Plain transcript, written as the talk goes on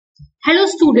Hello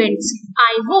students,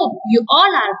 I hope you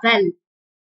all are well.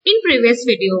 In previous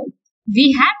video,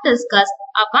 we have discussed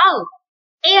about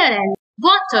air and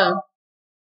water.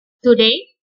 Today,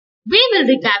 we will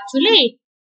recapitulate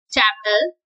chapter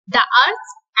The Earth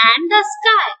and the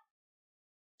Sky.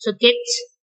 So kids,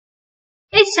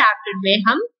 इस chapter में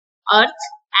हम Earth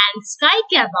and Sky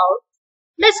के about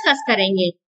discuss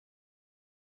करेंगे.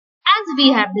 As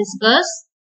we have discussed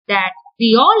that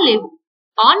we all live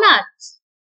on Earth.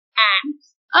 And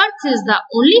Earth is the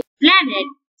only planet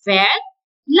where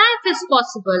life is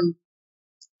possible.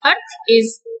 Earth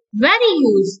is very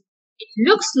huge. It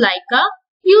looks like a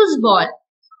huge ball.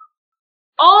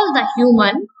 All the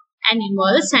human,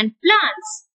 animals and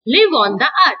plants live on the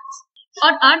Earth.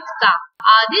 और Earth का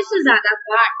आधे से ज्यादा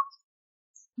part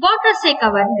water से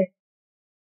cover है.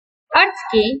 Earth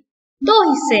के दो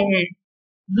हिस्से हैं.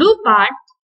 Blue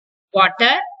part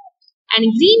water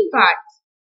and green part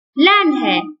land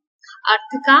है.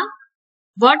 अर्थ का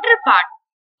वाटर पार्ट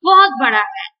बहुत बड़ा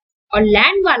है और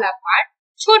लैंड वाला पार्ट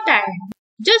छोटा है,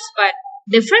 जिस पर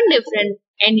different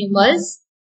animals,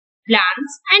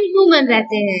 plants and human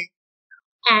रहते हैं.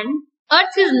 And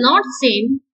earth is not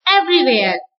same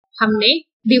everywhere. हमने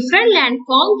डिफरेंट लैंड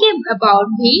फॉर्म के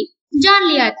अबाउट भी जान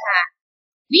लिया था.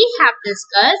 We have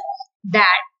discussed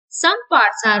that some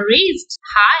parts are raised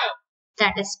high,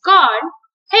 that is called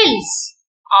hills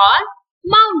और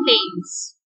mountains.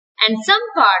 And some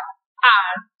parts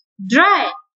are dry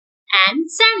and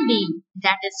sandy,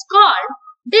 that is called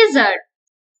desert.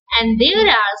 And there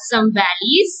are some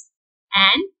valleys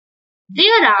and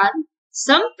there are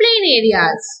some plain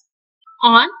areas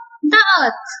on the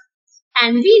earth.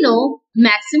 And we know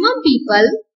maximum people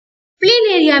plain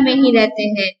area में ही रहते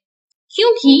हैं,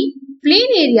 क्योंकि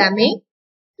plain area में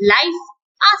life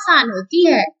आसान होती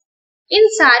है. इन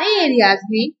सारे areas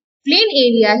में plain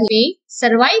area में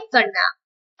survive करना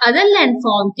अदर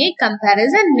लैंडफॉर्म के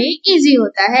कंपैरिजन में इजी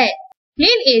होता है.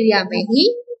 प्लेन एरिया में ही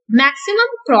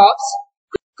मैक्सिमम क्रॉप्स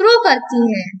ग्रो करती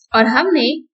हैं और हमने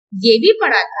ये भी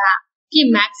पढ़ा था कि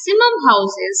मैक्सिमम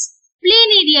हाउसेस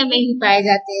प्लेन एरिया में ही पाए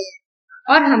जाते हैं.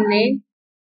 और हमने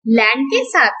लैंड के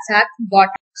साथ साथ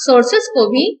वाटर सोर्सेस को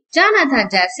भी जाना था,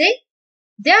 जैसे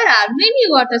there are many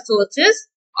water sources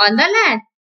on the land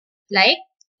like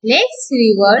lakes,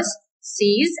 reverse,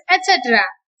 seize etcetera.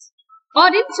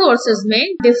 और इन सोर्सेज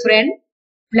में डिफरेंट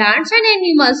प्लांट्स एंड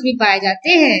एनिमल्स भी पाए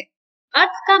जाते हैं.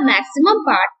 अर्थ का मैक्सिमम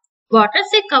पार्ट वाटर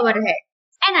से कवर है.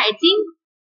 एंड आई थिंक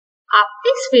आप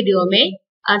इस वीडियो में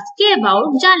अर्थ के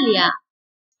अबाउट जान लिया.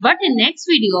 But in next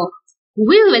video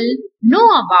we will know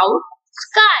about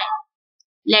sky.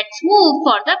 Let's move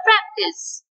for the practice.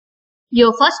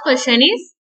 Your first question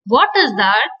is what does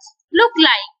the earth look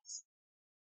like?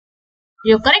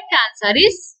 Your correct answer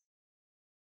is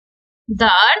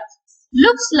the earth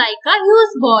looks like a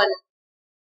huge ball.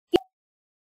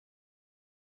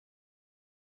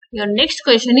 Your next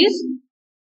question is,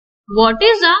 what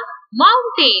is a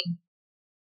mountain?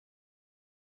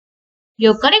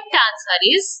 Your correct answer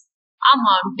is, a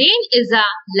mountain is a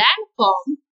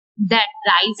landform that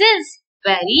rises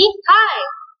very high.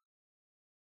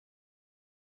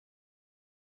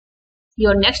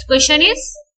 Your next question is,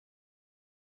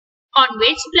 on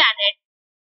which planet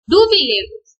do we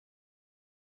live?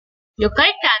 Your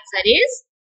correct answer is,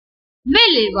 we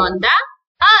live on the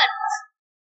earth.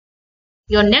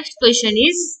 Your next question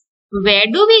is, where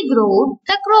do we grow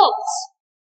the crops?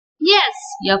 Yes,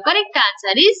 your correct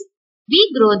answer is, we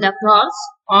grow the crops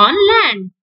on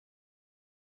land.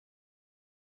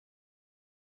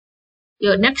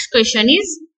 Your next question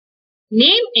is,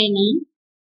 name any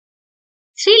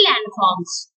 3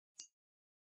 landforms.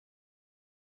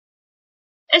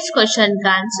 इस question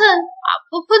का answer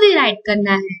आपको खुद ही right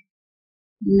करना है.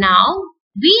 Now,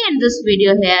 we end this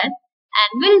video here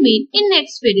and we'll meet in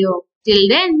next video. Till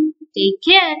then, take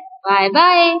care. Bye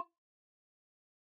bye.